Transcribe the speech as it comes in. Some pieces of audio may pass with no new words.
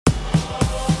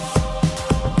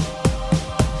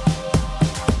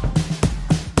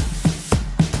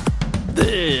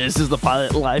is the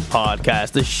Pilot Life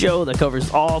Podcast, the show that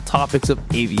covers all topics of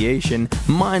aviation.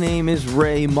 My name is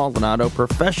Ray Maldonado,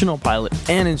 professional pilot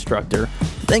and instructor.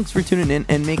 Thanks for tuning in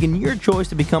and making your choice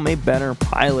to become a better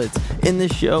pilot. In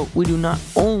this show, we do not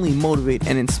only motivate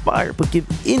and inspire, but give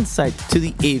insight to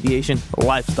the aviation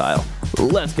lifestyle.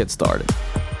 Let's get started.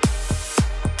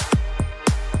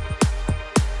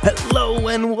 Hello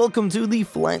and welcome to the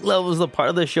Flight Levels, the part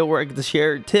of the show where I get to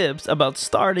share tips about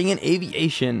starting in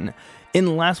aviation.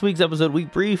 In last week's episode, we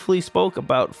briefly spoke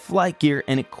about flight gear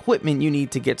and equipment you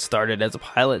need to get started as a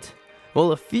pilot.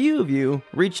 Well, a few of you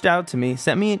reached out to me,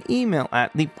 sent me an email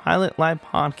at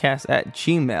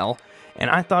thepilotlifepodcast@gmail.com, and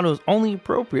I thought it was only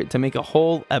appropriate to make a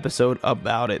whole episode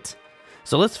about it.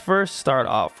 So let's first start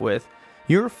off with,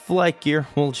 your flight gear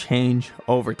will change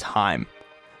over time.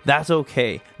 That's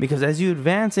okay, because as you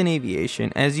advance in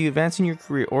aviation, as you advance in your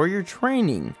career or your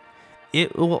training,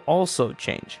 it will also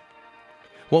change.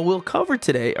 What we'll cover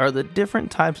today are the different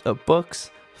types of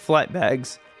books, flight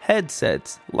bags,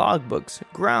 headsets, logbooks,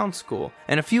 ground school,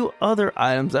 and a few other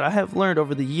items that I have learned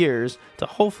over the years to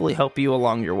hopefully help you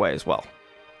along your way as well.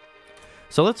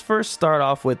 So let's first start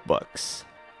off with books.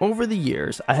 Over the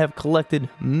years, I have collected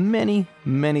many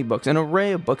books, an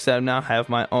array of books that I now have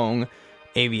my own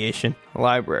aviation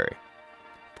library.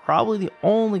 Probably the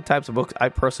only types of books I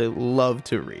personally love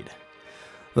to read.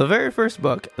 The very first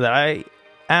book that I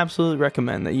absolutely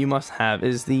recommend that you must have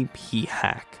is the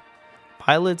PHAK,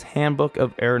 Pilot's Handbook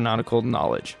of Aeronautical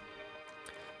Knowledge.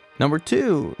 Number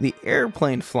 2, the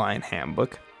Airplane Flying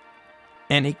Handbook,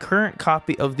 and a current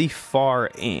copy of the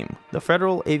FAR-AIM, the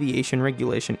Federal Aviation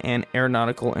Regulation and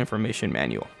Aeronautical Information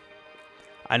Manual.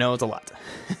 I know it's a lot.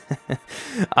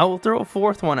 I will throw a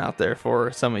fourth one out there for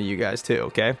some of you guys too,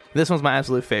 okay? This one's my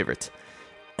absolute favorite.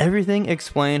 Everything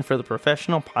Explained for the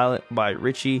Professional Pilot by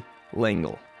Richie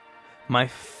Langle. My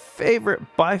favorite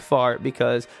by far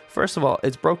because, first of all,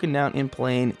 it's broken down in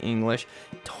plain English.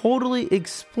 It totally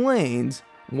explains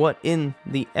what in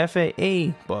the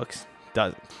FAA books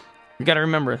doesn't. You gotta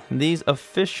remember, these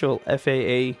official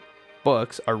FAA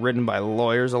books are written by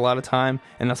lawyers a lot of time,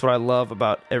 and that's what I love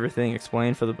about Everything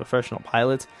Explained for the Professional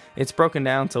Pilots. It's broken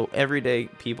down so everyday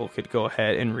people could go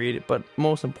ahead and read it, but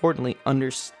most importantly,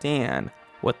 understand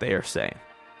what they are saying.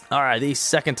 All right, the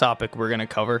second topic we're going to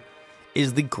cover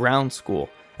is the ground school.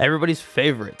 Everybody's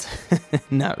favorite.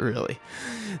 Not really.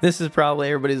 This is probably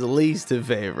everybody's least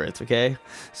favorite, okay?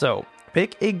 So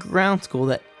pick a ground school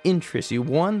that interests you,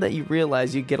 one that you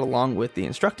realize you get along with the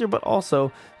instructor, but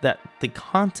also that the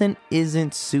content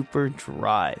isn't super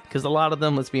dry, because a lot of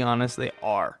them, let's be honest, they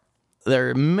are. There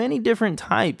are many different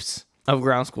types of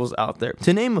ground schools out there.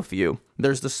 To name a few,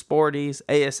 there's the Sporties,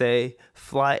 ASA,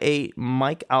 Fly 8,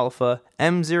 Mike Alpha,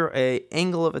 M0A,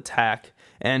 Angle of Attack,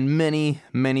 and many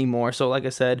more. So like I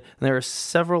said, there are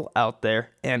several out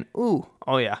there. And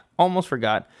almost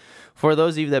forgot. For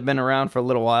those of you that have been around for a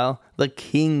little while, the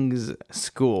King's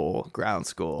School, ground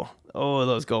school. Oh,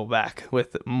 those go back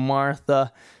with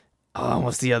Martha.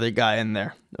 What's the other guy in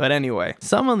there? But anyway,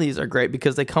 some of these are great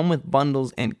because they come with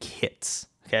bundles and kits,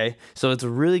 okay? So it's a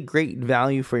really great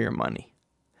value for your money.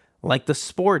 Like the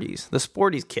Sporties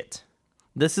kit.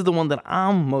 This is the one that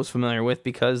I'm most familiar with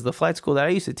because the flight school that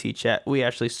I used to teach at, we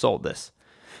actually sold this.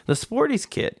 The Sporties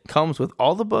kit comes with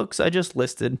all the books I just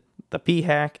listed, the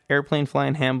PHAK, Airplane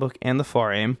Flying Handbook, and the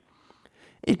FAR-AIM.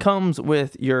 It comes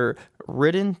with your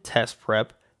written test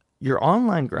prep, your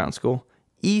online ground school,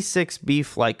 E6B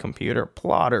flight computer,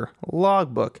 plotter,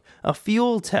 logbook, a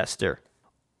fuel tester.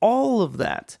 All of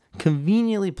that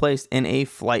conveniently placed in a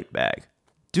flight bag.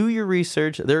 Do your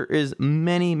research. There is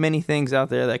many things out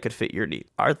there that could fit your need.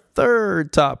 Our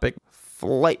third topic,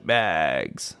 flight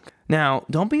bags. Now,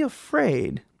 don't be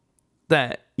afraid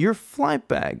that your flight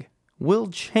bag will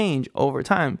change over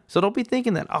time. So don't be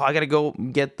thinking that, I got to go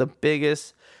get the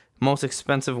biggest, most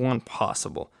expensive one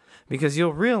possible. Because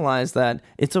you'll realize that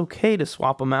it's okay to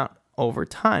swap them out over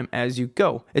time as you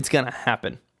go. It's going to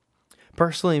happen.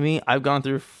 Personally, I've gone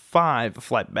through 5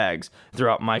 flight bags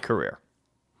throughout my career.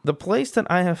 The place that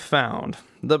I have found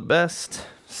the best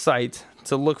site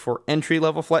to look for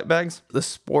entry-level flight bags, the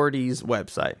Sporties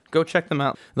website. Go check them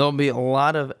out. There'll be a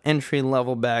lot of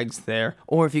entry-level bags there,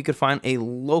 or if you could find a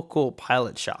local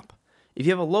pilot shop. If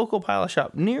you have a local pilot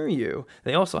shop near you,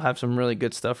 they also have some really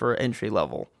good stuff for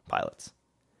entry-level pilots.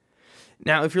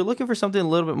 Now, if you're looking for something a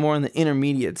little bit more on the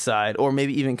intermediate side, or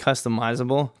maybe even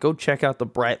customizable, go check out the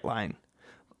Brightline.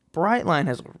 Brightline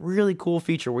has a really cool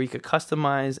feature where you could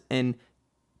customize and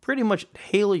pretty much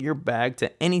tailor your bag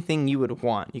to anything you would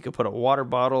want. You could put a water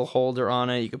bottle holder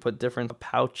on it. You could put different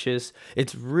pouches.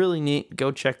 It's really neat.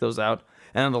 Go check those out.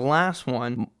 And then the last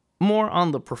one, more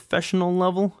on the professional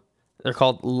level, They're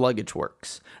called Luggage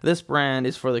Works. This brand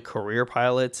is for the career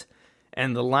pilots,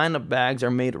 and the line of bags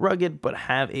are made rugged but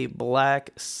have a black,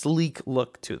 sleek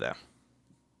look to them.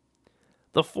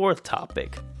 The fourth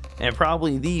topic, and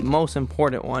probably the most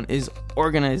important one, is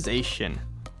organization.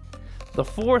 The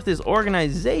fourth is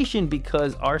organization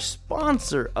because our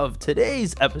sponsor of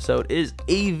today's episode is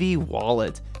AV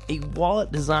Wallet, a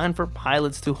wallet designed for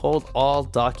pilots to hold all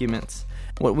documents.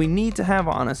 What we need to have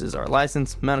on us is our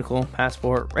license, medical,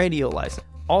 passport, radio license.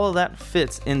 All of that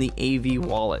fits in the AV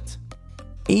Wallet.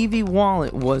 AV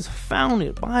Wallet was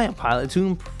founded by a pilot to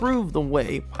improve the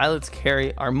way pilots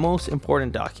carry our most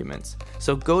important documents.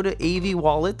 So go to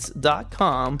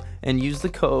avwallets.com and use the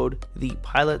code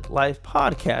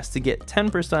ThePilotLifePodcast to get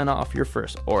 10% off your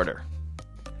first order.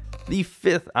 The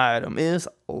fifth item is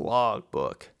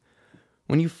logbook.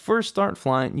 When you first start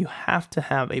flying, you have to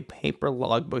have a paper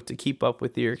logbook to keep up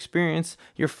with your experience,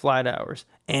 your flight hours,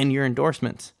 and your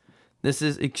endorsements. This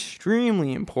is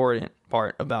extremely important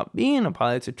part about being a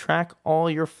pilot to track all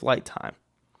your flight time.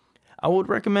 I would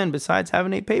recommend, besides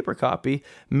having a paper copy,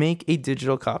 make a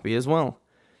digital copy as well.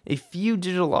 A few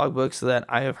digital logbooks that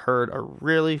I have heard are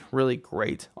really, really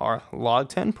great are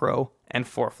Log10 Pro and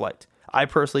ForeFlight. I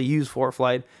personally use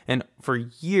ForeFlight, and for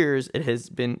years it has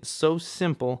been so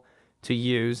simple to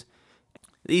use.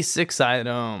 The sixth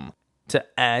item to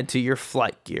add to your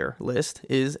flight gear list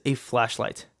is a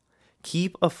flashlight.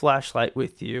 Keep a flashlight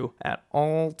with you at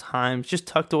all times, just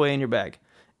tucked away in your bag,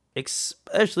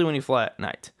 especially when you fly at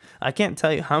night. I can't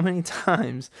tell you how many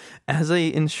times as an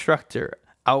instructor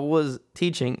I was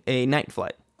teaching a night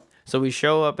flight. So we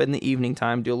show up in the evening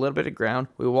time, do a little bit of ground,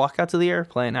 we walk out to the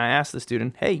airplane, I ask the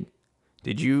student, hey,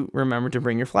 did you remember to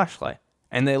bring your flashlight?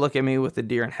 And they look at me with the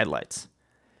deer in headlights.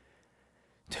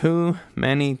 Too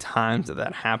many times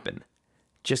that happened.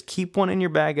 Just keep one in your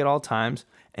bag at all times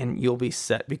and you'll be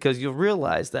set, because you'll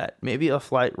realize that maybe a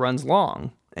flight runs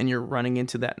long and you're running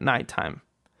into that nighttime.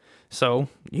 So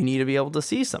you need to be able to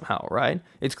see somehow, right?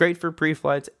 It's great for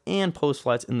pre-flights and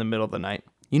post-flights in the middle of the night.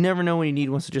 You never know when you need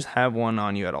one, so just have one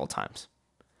on you at all times.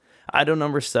 Item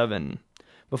number 7.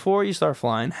 Before you start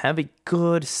flying, have a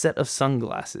good set of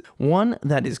sunglasses. One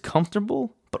that is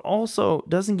comfortable, but also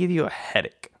doesn't give you a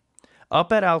headache.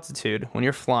 Up at altitude, when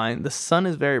you're flying, the sun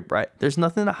is very bright. There's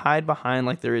nothing to hide behind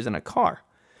like there is in a car.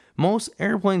 Most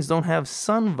airplanes don't have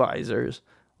sun visors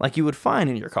like you would find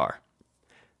in your car.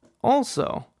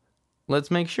 Also, let's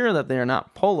make sure that they are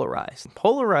not polarized.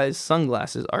 Polarized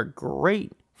sunglasses are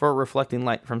great for reflecting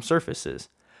light from surfaces.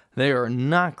 They are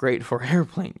not great for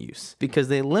airplane use because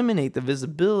they eliminate the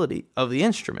visibility of the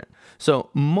instrument. So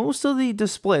most of the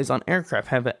displays on aircraft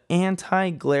have an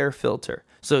anti-glare filter.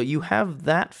 So you have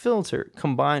that filter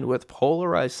combined with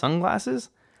polarized sunglasses,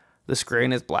 the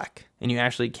screen is black and you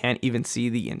actually can't even see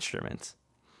the instruments.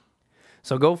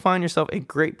 So go find yourself a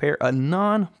great pair of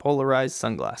non-polarized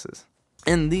sunglasses.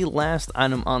 And the last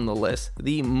item on the list,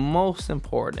 the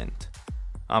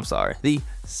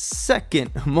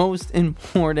second most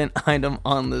important item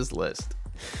on this list.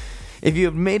 If you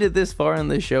have made it this far in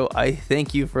the show, I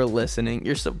thank you for listening.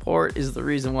 Your support is the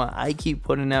reason why I keep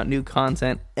putting out new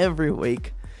content every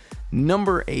week.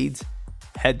 Number 8,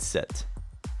 headset.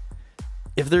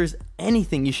 If there's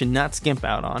anything you should not skimp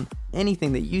out on,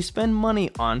 anything that you spend money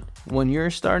on when you're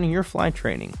starting your flight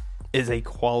training, is a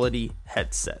quality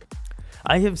headset.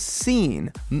 I have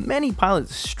seen many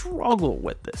pilots struggle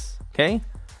with this, okay?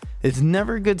 It's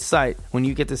never a good sight when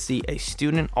you get to see a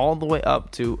student all the way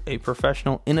up to a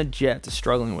professional in a jet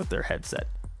struggling with their headset.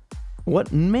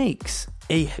 What makes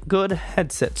a good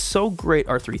headset so great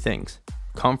are 3 things: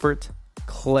 comfort,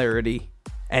 clarity,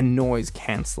 and noise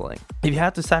canceling. If you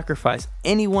have to sacrifice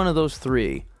any one of those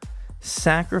 3,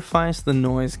 sacrifice the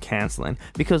noise canceling,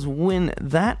 because when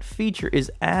that feature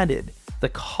is added, the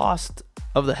cost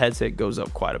of the headset goes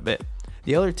up quite a bit.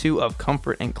 The other 2 of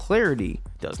comfort and clarity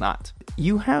does not.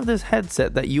 You have this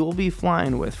headset that you will be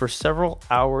flying with for several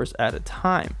hours at a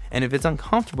time, and if it's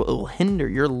uncomfortable, it will hinder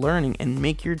your learning and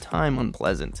make your time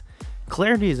unpleasant.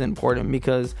 Clarity is important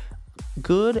because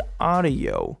good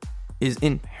audio is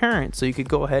inherent, so you could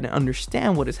go ahead and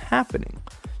understand what is happening.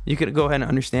 You could go ahead and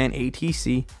understand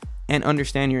ATC and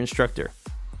understand your instructor.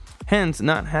 Hence,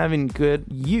 not having good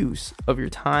use of your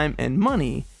time and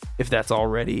money if that's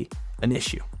already an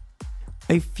issue.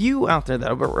 A few out there that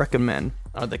I would recommend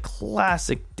are the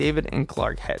classic David and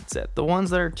Clark headset. The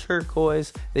ones that are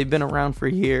turquoise, they've been around for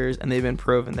years and they've been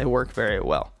proven they work very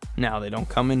well. Now, they don't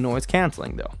come in noise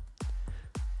canceling though.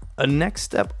 A next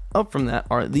step up from that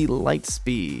are the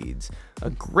Lightspeeds. A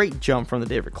great jump from the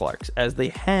David Clarks, as they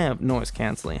have noise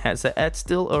canceling headset at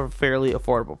still a fairly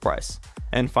affordable price.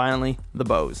 And finally, the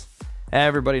Bose.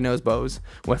 Everybody knows Bose.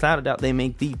 Without a doubt, they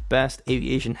make the best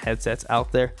aviation headsets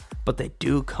out there, but they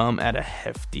do come at a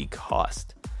hefty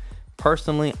cost.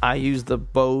 Personally, I use the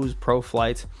Bose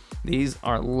ProFlight. These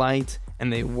are light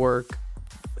and they work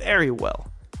very well.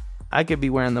 I could be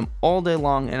wearing them all day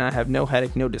long and I have no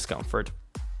headache, no discomfort.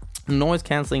 Noise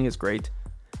canceling is great,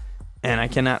 and I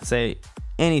cannot say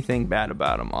anything bad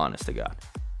about them, honest to God.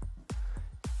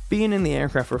 Being in the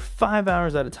aircraft for 5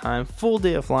 hours at a time, full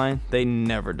day of flying, they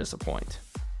never disappoint.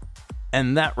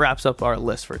 And that wraps up our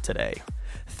list for today.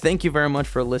 Thank you very much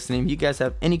for listening. If you guys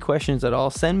have any questions at all,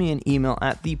 send me an email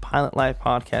at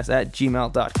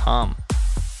thepilotlifepodcast@gmail.com.